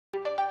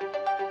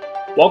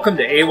Welcome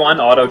to A-1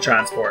 Auto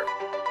Transport.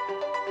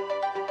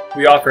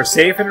 We offer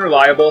safe and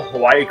reliable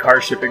Hawaii car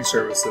shipping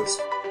services.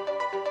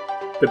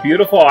 The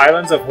beautiful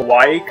islands of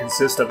Hawaii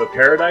consist of a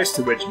paradise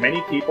to which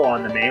many people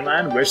on the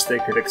mainland wish they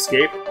could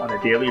escape on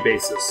a daily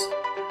basis.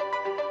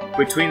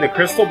 Between the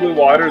crystal blue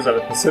waters of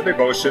the Pacific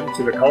Ocean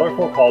to the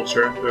colorful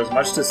culture, there is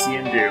much to see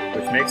and do,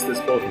 which makes this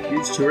both a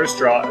huge tourist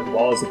draw as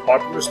well as a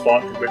popular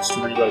spot to which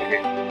to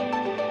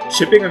relocate.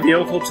 Shipping a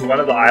vehicle to one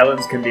of the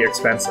islands can be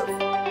expensive,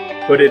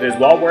 but it is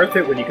well worth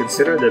it when you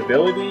consider the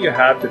ability you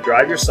have to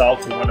drive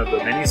yourself to one of the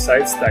many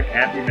sites that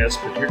can't be missed,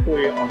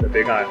 particularly on the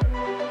Big Island.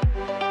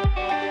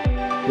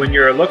 When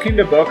you're looking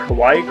to book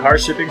Hawaii car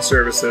shipping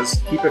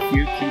services, keep a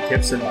few key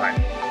tips in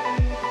mind.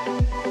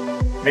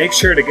 Make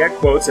sure to get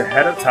quotes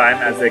ahead of time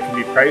as they can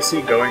be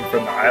pricey going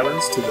from the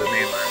islands to the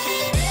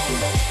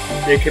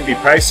mainland. It can be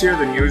pricier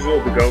than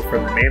usual to go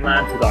from the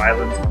mainland to the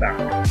islands and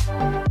back.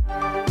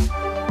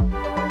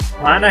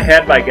 Plan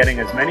ahead by getting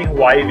as many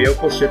Hawaii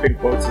vehicle shipping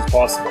quotes as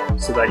possible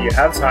so that you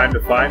have time to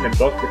find and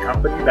book the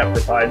company that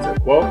provides a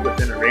quote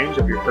within a range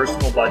of your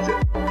personal budget.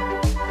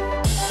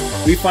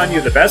 We find you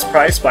the best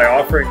price by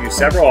offering you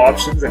several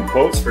options and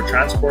quotes for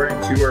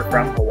transporting to or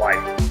from Hawaii.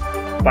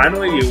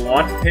 Finally, you will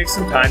want to take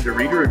some time to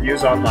read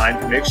reviews online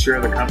to make sure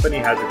the company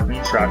has a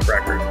clean track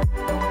record.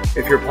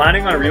 If you're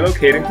planning on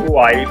relocating to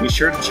Hawaii, be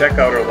sure to check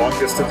out our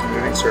long-distance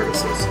moving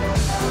services.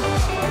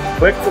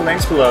 Click the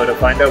links below to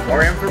find out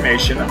more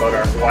information about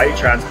our Hawaii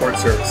transport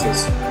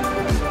services.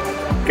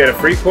 Get a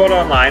free quote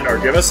online or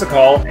give us a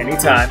call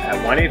anytime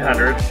at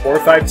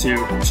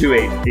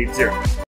 1-800-452-2880.